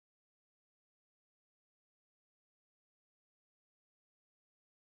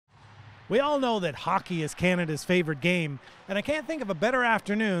We all know that hockey is Canada's favorite game, and I can't think of a better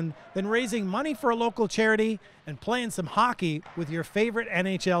afternoon than raising money for a local charity and playing some hockey with your favorite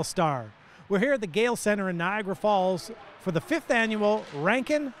NHL star. We're here at the Gale Centre in Niagara Falls for the 5th annual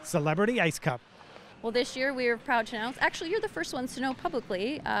Rankin Celebrity Ice Cup. Well, this year we are proud to announce, actually you're the first ones to know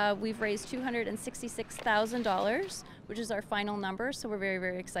publicly, we've raised $266,000, which is our final number, so we're very,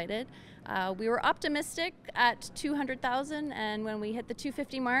 very excited. We were optimistic at $200,000, and when we hit the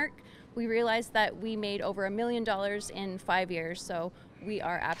 $250 mark, we realized that we made over $1 million in 5 years, so we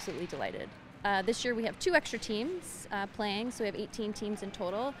are absolutely delighted. This year we have 2 extra teams playing, so we have 18 teams in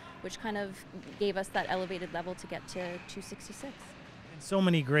total, which kind of gave us that elevated level to get to 266. So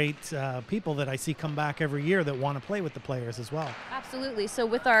many great people that I see come back every year that want to play with the players as well. Absolutely. So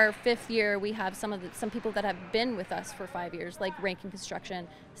with our 5th year, we have some people that have been with us for 5 years, like Rankin Construction,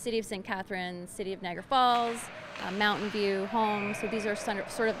 City of St. Catharines, City of Niagara Falls, Mountain View, Home. So these are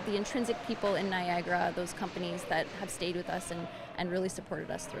sort of the intrinsic people in Niagara, those companies that have stayed with us and really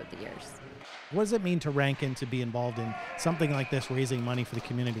supported us throughout the years. What does it mean to Rankin to be involved in something like this, raising money for the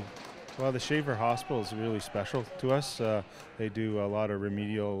community? Well, the Shaver Hospital is really special to us. They do a lot of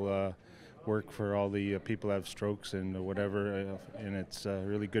remedial work for all the people that have strokes and whatever, and it's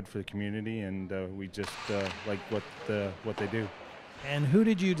really good for the community, and we just like what they do. And who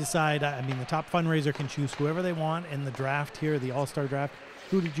did you decide? I mean, the top fundraiser can choose whoever they want in the draft here, the All-Star draft.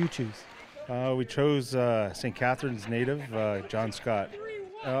 Who did you choose? We chose St. Catharines native, John Scott.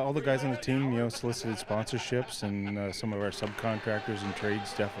 All the guys on the team, solicited sponsorships, and some of our subcontractors and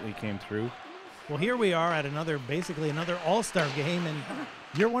trades definitely came through. Well, here we are at basically another All-Star game, and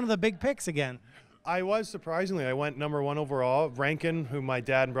you're one of the big picks again. I was, surprisingly. I went #1 overall. Rankin, who my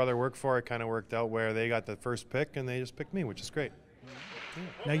dad and brother work for, it kind of worked out where they got the first pick, and they just picked me, which is great.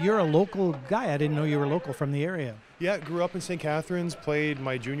 Now, you're a local guy. I didn't know you were local from the area. Yeah, grew up in St. Catharines, played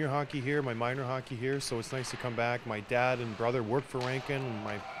my junior hockey here, my minor hockey here, so it's nice to come back. My dad and brother work for Rankin, and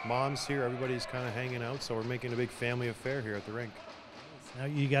my mom's here. Everybody's kind of hanging out, so we're making a big family affair here at the rink. Now,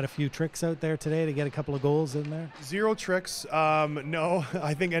 you got a few tricks out there today to get a couple of goals in there? 0 tricks. No,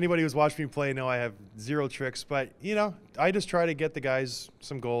 I think anybody who's watched me play know I have 0 tricks, but, I just try to get the guys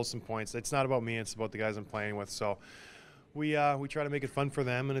some goals, some points. It's not about me, it's about the guys I'm playing with, so we try to make it fun for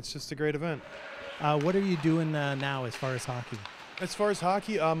them, and it's just a great event. What are you doing now as far as hockey? As far as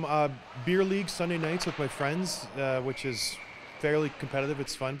hockey, beer league Sunday nights with my friends, which is fairly competitive.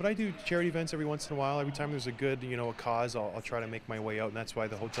 It's fun, but I do charity events every once in a while. Every time there's a good, a cause, I'll try to make my way out, and that's why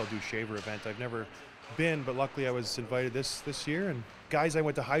the Hotel Dieu Shaver event. I've never been, but luckily I was invited this year. And guys I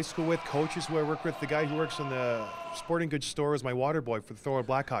went to high school with, coaches who I work with, the guy who works in the sporting goods store is my water boy for the Thor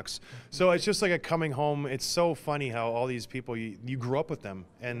Blackhawks. So it's just like a coming home. It's so funny how all these people, you grew up with them,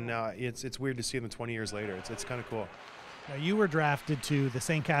 and it's weird to see them 20 years later. It's kind of cool. Now, you were drafted to the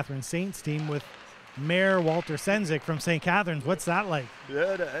St. Catharines Saints team with Mayor Walter Senzik from St. Catharines. What's that like?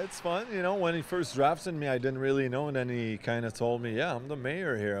 Yeah, it's fun. When he first drafted me, I didn't really know, and then he kind of told me, yeah, I'm the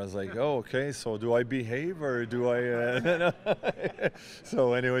mayor here. I was like, oh, okay, so do I behave or do I...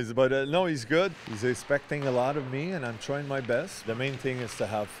 So anyways, but no, he's good. He's expecting a lot of me, and I'm trying my best. The main thing is to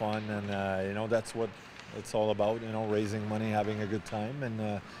have fun, and that's what it's all about, raising money, having a good time,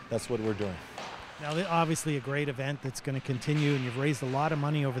 and that's what we're doing. Now, obviously a great event that's going to continue, and you've raised a lot of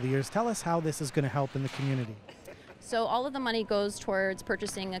money over the years. Tell us how this is going to help in the community. So all of the money goes towards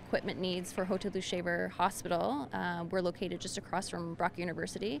purchasing equipment needs for Hotel Dieu Shaver Hospital. We're located just across from Brock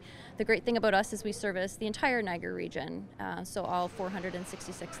University. The great thing about us is we service the entire Niagara region, so all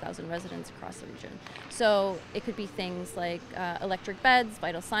 466,000 residents across the region. So it could be things like electric beds,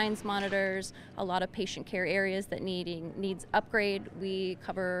 vital signs monitors, a lot of patient care areas that needs upgrade. We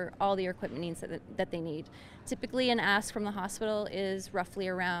cover all the equipment needs that they need. Typically, an ask from the hospital is roughly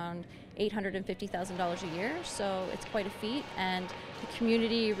around $850,000 a year, so it's quite a feat, and the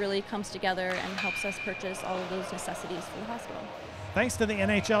community really comes together and helps us purchase all of those necessities for the hospital. Thanks to the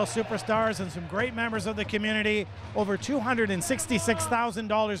NHL superstars and some great members of the community, over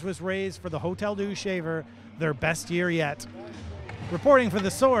 $266,000 was raised for the Hotel Dieu Shaver, their best year yet. Reporting for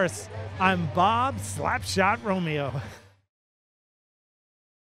The Source, I'm Bob Slapshot Romeo.